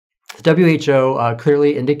The WHO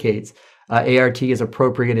clearly indicates ART is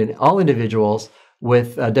appropriate in all individuals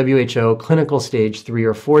with WHO clinical stage 3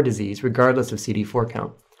 or 4 disease, regardless of CD4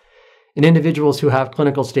 count. In individuals who have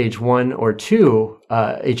clinical stage 1 or 2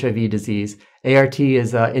 HIV disease, ART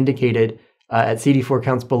is indicated at CD4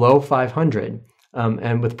 counts below 500,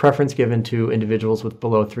 and with preference given to individuals with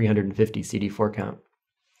below 350 CD4 count.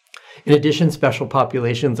 In addition, special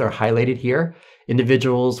populations are highlighted here.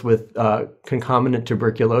 Individuals with concomitant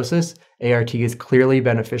tuberculosis, ART is clearly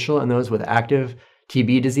beneficial in those with active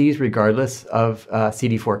TB disease, regardless of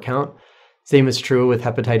CD4 count. Same is true with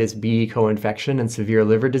hepatitis B co-infection and severe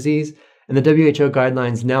liver disease. And the WHO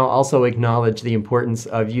guidelines now also acknowledge the importance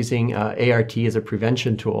of using ART as a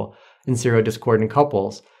prevention tool in serodiscordant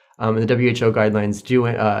couples. And the WHO guidelines do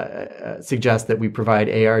suggest that we provide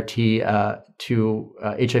ART to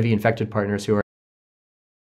HIV-infected partners who